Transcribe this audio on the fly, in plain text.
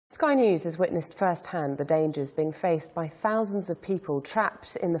Sky News has witnessed firsthand the dangers being faced by thousands of people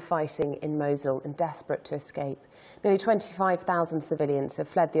trapped in the fighting in Mosul and desperate to escape. Nearly 25,000 civilians have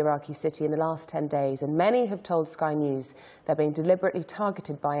fled the Iraqi city in the last 10 days, and many have told Sky News they're being deliberately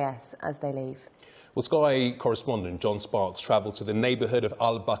targeted by IS as they leave. Well, Sky correspondent John Sparks travelled to the neighbourhood of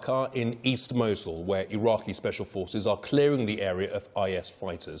Al-Bakr in East Mosul, where Iraqi special forces are clearing the area of IS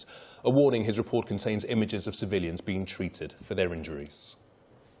fighters. A warning: his report contains images of civilians being treated for their injuries.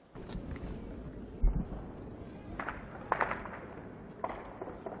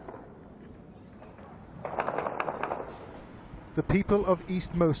 The people of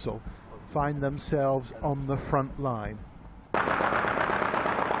East Mosul find themselves on the front line.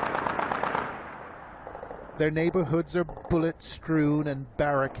 Their neighborhoods are bullet-strewn and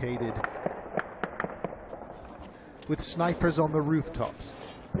barricaded, with snipers on the rooftops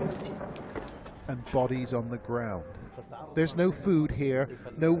and bodies on the ground. There's no food here,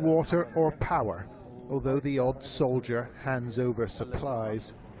 no water or power, although the odd soldier hands over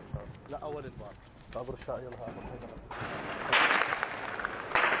supplies.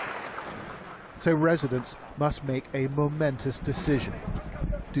 So residents must make a momentous decision.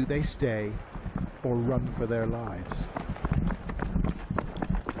 Do they stay or run for their lives?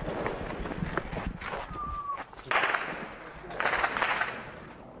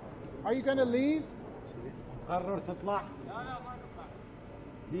 Are you going to leave?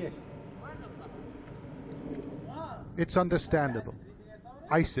 It's understandable.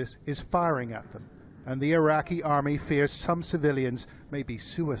 ISIS is firing at them, and the Iraqi army fears some civilians may be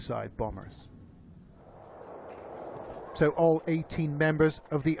suicide bombers. So all 18 members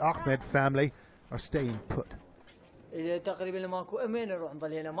of the Ahmed family are staying put. In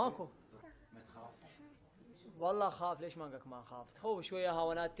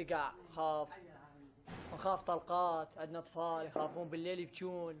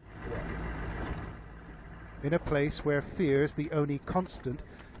a place where fear's the only constant,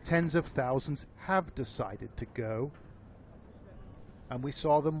 tens of thousands have decided to go. And we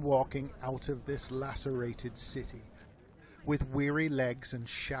saw them walking out of this lacerated city with weary legs and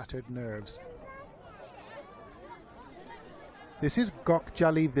shattered nerves. This is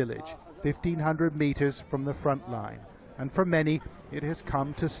Gokjali village, 1,500 meters from the front line, and for many it has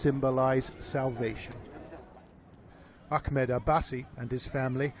come to symbolize salvation. Ahmed Abbasi and his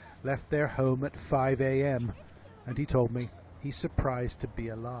family left their home at 5 a.m. and he told me he's surprised to be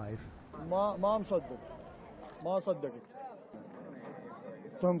alive.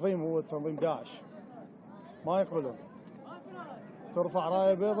 التنظيم هو تنظيم داعش ما يقبلون ترفع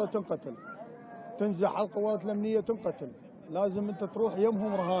راية بيضاء تنقتل تنزح على القوات الأمنية تنقتل لازم أنت تروح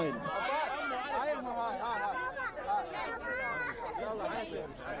يمهم رهاين.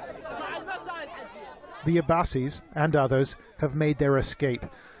 The Abbasis and others have made their escape,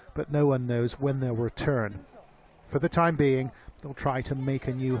 but no one knows when they'll return. For the time being, they'll try to make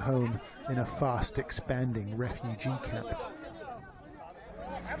a new home in a fast-expanding refugee camp.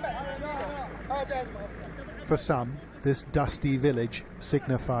 For some, this dusty village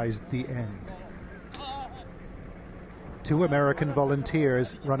signifies the end. 2 American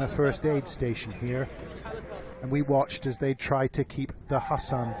volunteers run a first aid station here, and we watched as they tried to keep the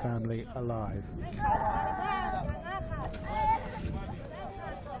Hassan family alive.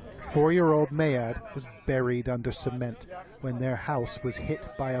 4-year-old Mayad was buried under cement when their house was hit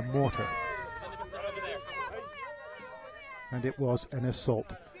by a mortar. And it was an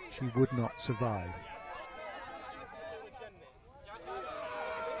assault. She would not survive.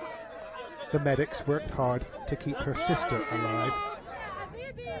 The medics worked hard to keep her sister alive,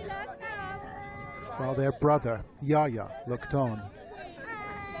 while their brother, Yahya, looked on.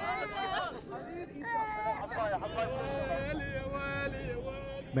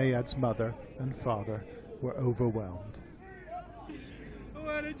 Mayad's mother and father were overwhelmed.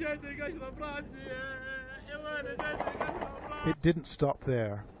 It didn't stop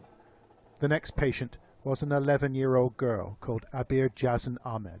there. The next patient was an 11-year-old girl called Abir Jazan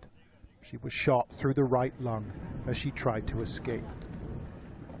Ahmed. She was shot through the right lung as she tried to escape.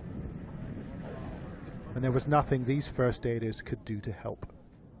 And there was nothing these first aiders could do to help.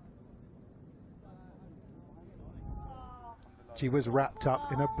 She was wrapped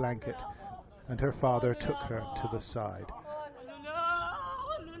up in a blanket, and her father took her to the side.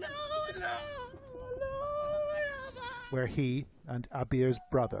 Where he and Abir's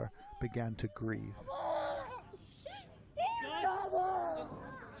brother began to grieve.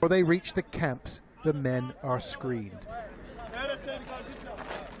 Before they reach the camps, the men are screened.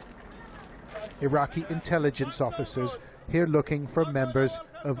 Iraqi intelligence officers here looking for members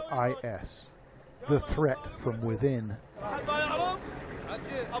of IS. The threat from within.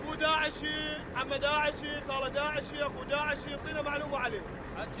 ابو داعشي، عم داعشي، خاله داعشي، اخو داعشي، يعطينا معلومه عليه.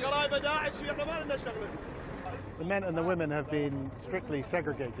 قرايبه داعشي، احنا ما لنا شغله. The men and the women have been strictly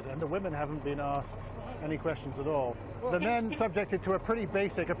segregated, and the women haven't been asked any questions at all. The men subjected to a pretty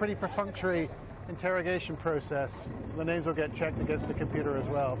basic, a pretty perfunctory interrogation process. The names will get checked against a computer as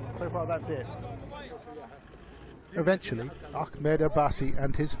well. So far, that's it. Eventually, Ahmed Abbasi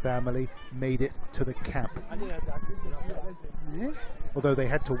and his family made it to the camp, although they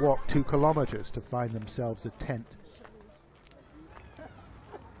had to walk 2 kilometers to find themselves a tent.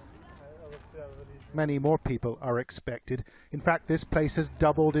 Many more people are expected. In fact, this place has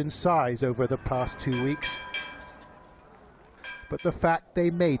doubled in size over the past 2 weeks. But the fact they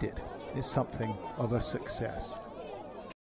made it is something of a success.